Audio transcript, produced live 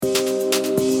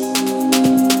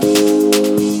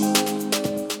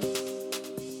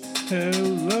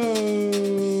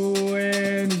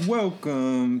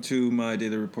welcome to my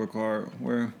daily report card,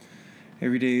 where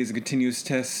every day is a continuous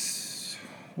test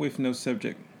with no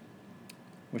subject.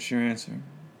 What's your answer?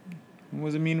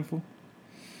 Was it meaningful?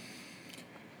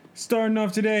 Starting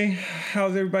off today,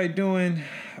 how's everybody doing?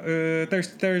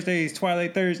 Thursdays,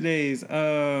 Twilight Thursdays.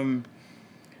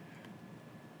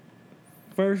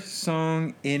 First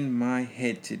song in my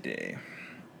head today.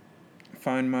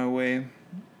 Find My Way,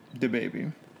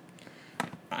 DaBaby.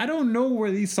 I don't know where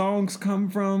these songs come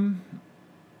from.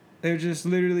 They just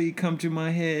literally come to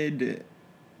my head,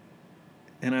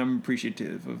 and I'm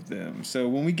appreciative of them. So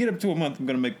when we get up to a month, I'm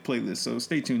going to make a playlist, so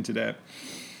stay tuned to that.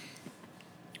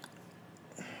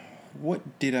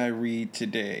 What did I read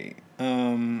today?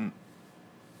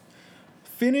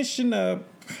 Finishing up,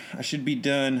 I should be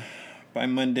done by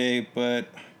Monday, but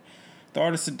The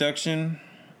Art of Seduction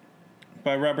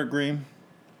by Robert Greene.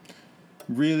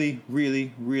 Really,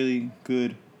 really, really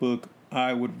good book.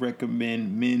 I would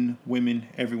recommend men, women,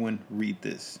 everyone read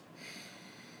this.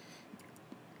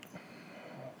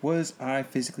 Was I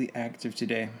physically active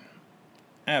today?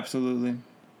 Absolutely.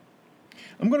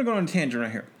 I'm going to go on a tangent right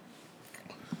here.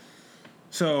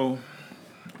 So,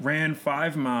 ran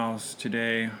 5 miles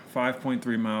today,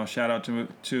 5.3 miles. Shout out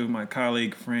to my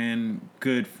colleague, friend,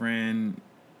 good friend,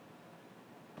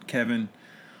 Kevin,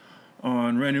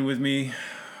 on running with me.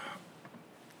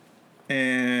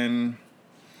 And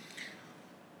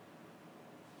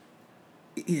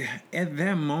yeah, at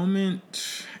that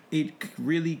moment, it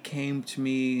really came to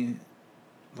me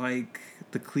like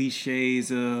the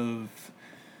cliches of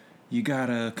you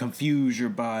gotta confuse your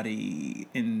body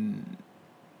and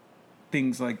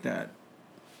things like that.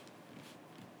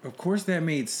 Of course, that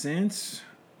made sense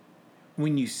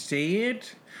when you say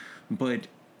it, but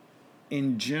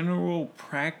in general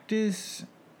practice,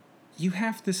 you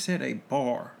have to set a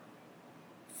bar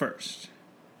first.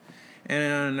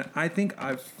 And I think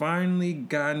I've finally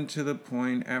gotten to the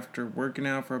point after working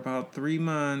out for about 3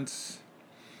 months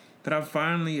that I've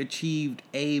finally achieved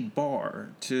a bar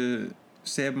to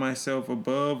set myself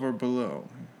above or below.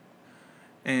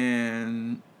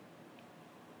 And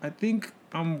I think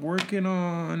I'm working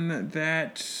on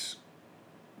that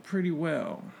pretty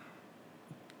well,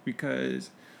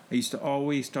 because I used to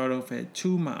always start off at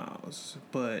 2 miles,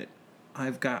 but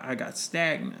I got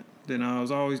stagnant. Then I was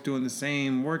always doing the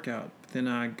same workout. Then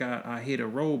I hit a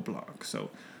roadblock. So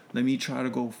let me try to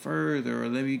go further, or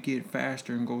let me get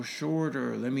faster and go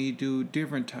shorter. Let me do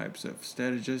different types of,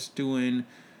 instead of just doing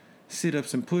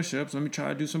sit-ups and push-ups, let me try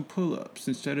to do some pull-ups.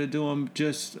 Instead of doing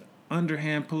just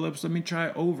underhand pull-ups, let me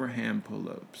try overhand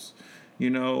pull-ups.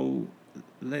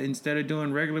 Instead of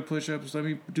doing regular push-ups, let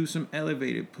me do some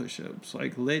elevated push-ups.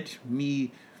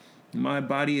 My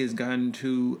body has gotten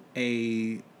to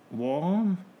a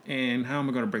wall, and how am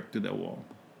I going to break through that wall?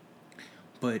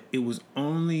 But it was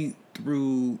only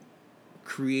through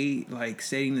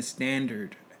setting the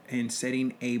standard and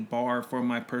setting a bar for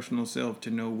my personal self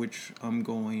to know which I'm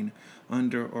going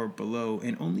under or below.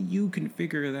 And only you can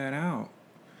figure that out,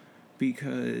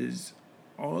 because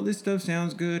all this stuff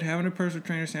sounds good. Having a personal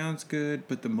trainer sounds good,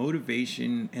 but the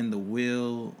motivation and the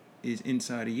will is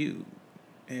inside of you.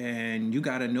 And you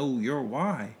got to know your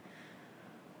why.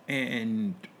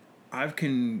 And I've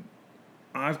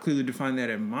clearly defined that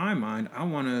in my mind. I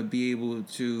want to be able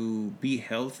to be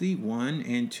healthy, 1,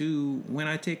 and 2, when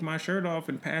I take my shirt off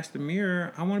and pass the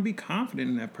mirror, I want to be confident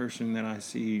in that person that I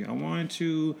see. I want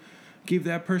to give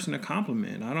that person a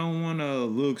compliment. I don't want to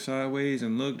look sideways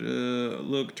and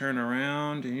turn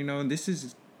around. This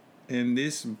is in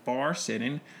this bar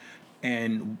setting,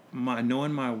 and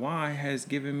knowing my why has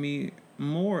given me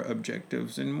more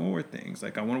objectives and more things.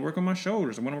 Like, I want to work on my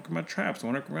shoulders, I want to work on my traps, I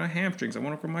want to work on my hamstrings, I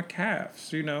want to work on my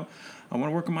calves, I want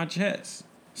to work on my chest.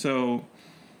 So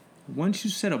once you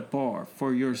set a bar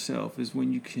for yourself is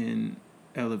when you can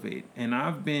elevate. And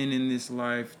I've been in this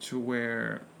life to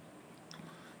where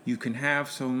you can have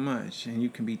so much and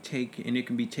it can be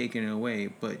taken away,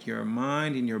 but your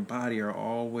mind and your body are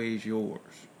always yours.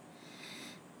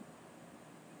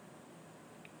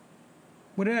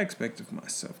 What did I expect of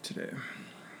myself today?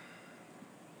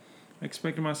 I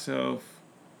expected myself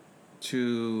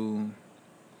to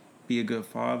be a good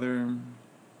father,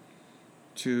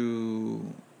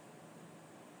 to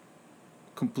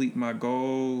complete my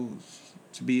goals,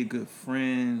 to be a good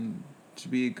friend, to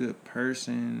be a good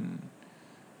person,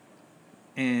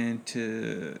 and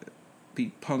to be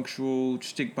punctual, to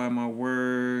stick by my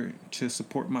word, to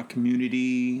support my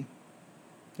community.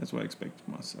 That's what I expected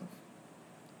of myself.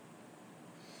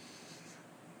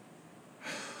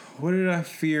 What did I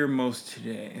fear most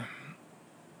today?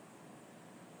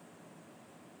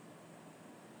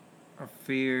 I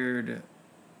feared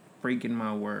breaking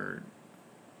my word.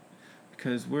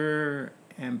 because we're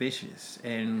ambitious,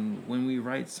 and when we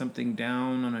write something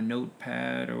down on a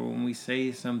notepad or when we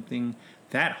say something,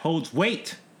 that holds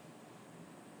weight.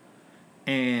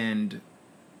 And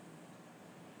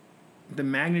the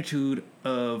magnitude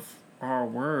of our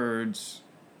words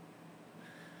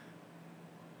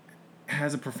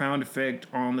has a profound effect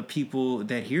on the people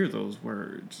that hear those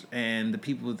words and the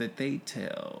people that they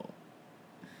tell.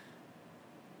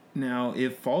 Now,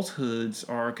 if falsehoods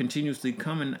are continuously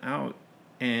coming out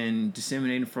and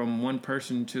disseminating from one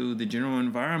person to the general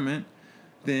environment,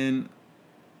 then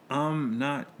I'm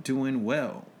not doing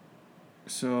well.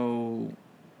 So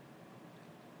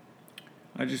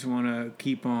I just want to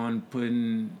keep on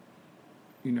putting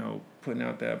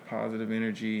out that positive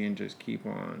energy and just keep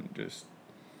on just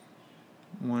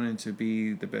wanting to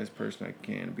be the best person I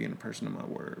can, being a person of my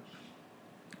word.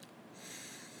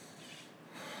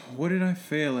 What did I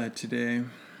fail at today?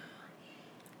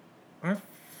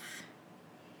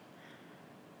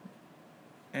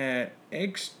 At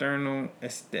external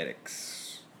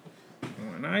aesthetics.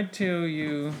 When I tell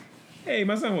you, hey,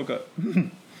 my son woke up.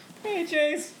 Hey,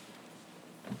 Chase.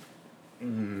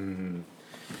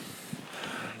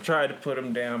 Tried to put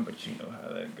him down, but you know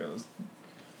how that goes.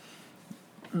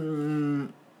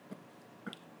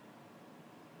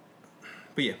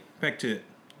 But yeah, back to it.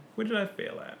 What did I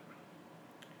fail at?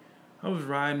 I was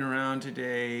riding around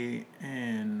today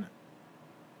and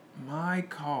my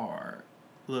car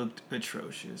looked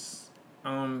atrocious.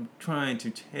 I'm trying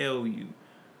to tell you,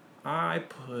 when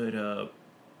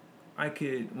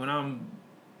I'm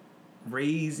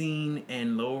raising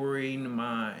and lowering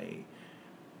my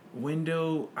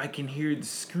window, I can hear the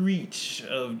screech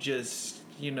of just,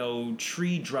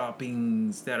 tree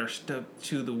droppings that are stuck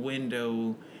to the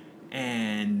window,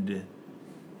 and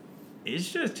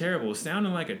it's just terrible. It's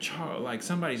sounding like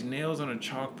somebody's nails on a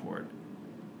chalkboard.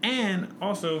 And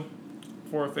also,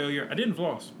 for a failure, I didn't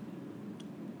floss.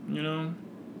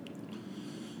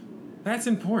 That's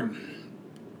important.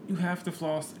 You have to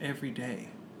floss every day.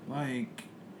 Like,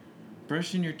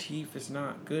 brushing your teeth is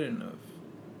not good enough.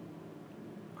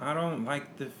 I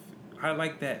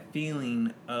like that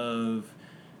feeling of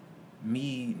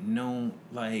me not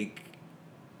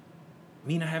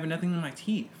having nothing in my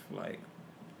teeth. Like,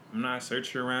 I'm not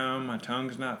searching around, my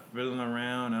tongue's not fiddling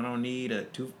around, I don't need a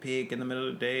toothpick in the middle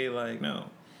of the day, no.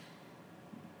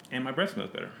 And my breath smells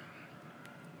better.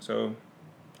 So,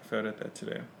 I failed at that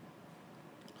today.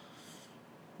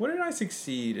 What did I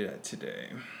succeed at today?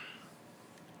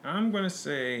 I'm going to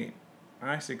say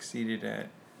I succeeded at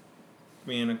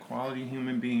being a quality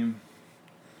human being.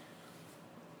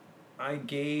 I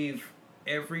gave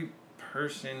every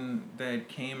person that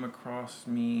came across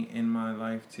me in my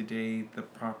life today the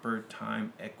proper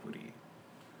time equity.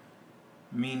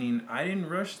 Meaning, I didn't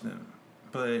rush them,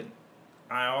 but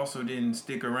I also didn't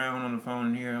stick around on the phone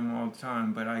and hear them all the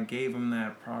time, but I gave them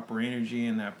that proper energy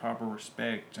and that proper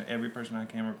respect to every person I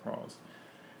came across.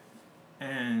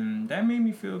 And that made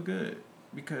me feel good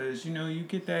because, you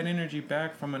get that energy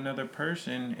back from another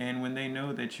person, and when they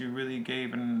know that you really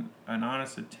gave an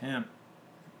honest attempt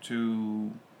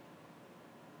to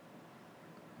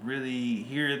really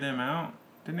hear them out,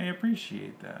 then they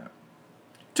appreciate that.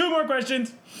 2 more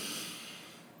questions.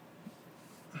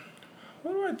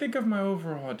 What do I think of my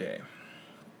overall day?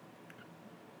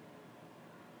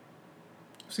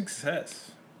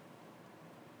 Success.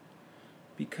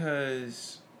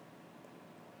 Because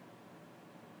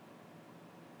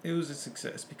it was a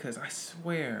success. Because I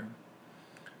swear,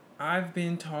 I've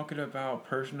been talking about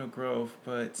personal growth,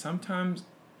 but sometimes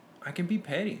I can be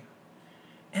petty.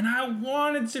 And I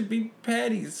wanted to be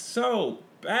petty so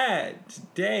bad.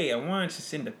 Today, I wanted to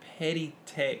send a petty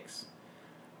text.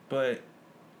 But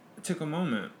it took a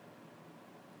moment.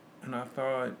 And I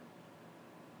thought,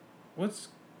 what's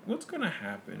going to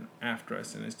happen after I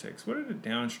send this text? What are the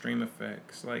downstream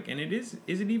effects? And is it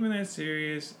even that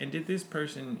serious? And did this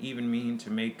person even mean to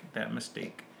make that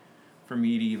mistake for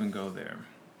me to even go there?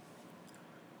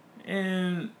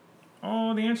 And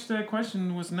the answer to that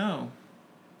question was no.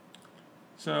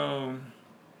 So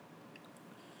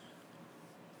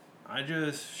I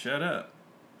just shut up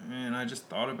and I just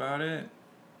thought about it,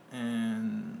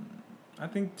 and I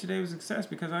think today was a success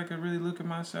because I could really look at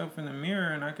myself in the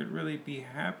mirror and I could really be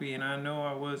happy, and I know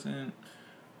I was to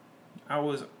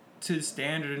the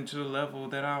standard and to the level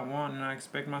that I want and I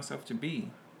expect myself to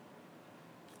be.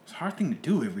 It's a hard thing to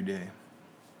do every day.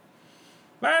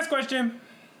 Last question.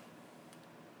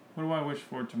 What do I wish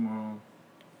for tomorrow?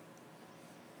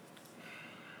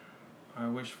 I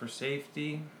wish for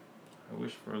safety. I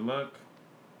wish for luck.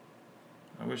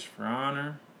 I wish for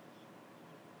honor.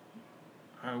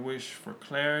 I wish for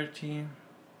clarity.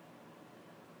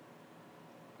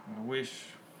 I wish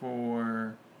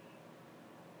for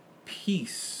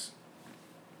peace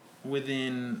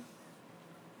within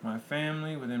my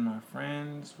family, within my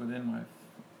friends, within my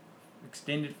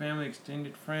extended family,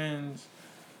 extended friends.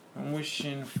 I'm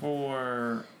wishing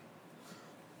for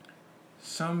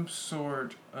some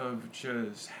sort of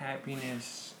just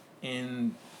happiness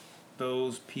in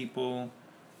those people,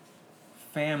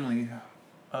 family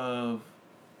of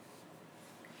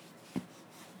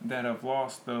that have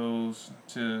lost those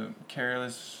to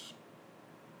careless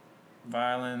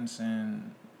violence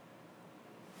and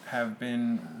have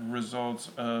been results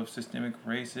of systemic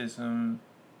racism,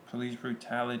 police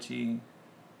brutality,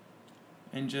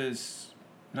 and just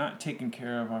not taking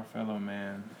care of our fellow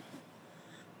man.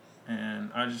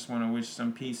 And I just want to wish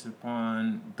some peace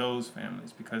upon those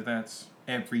families because that's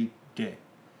every day.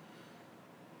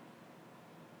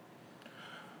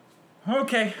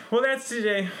 Okay, well that's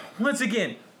today. Once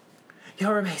again,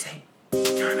 you're amazing.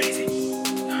 You're amazing.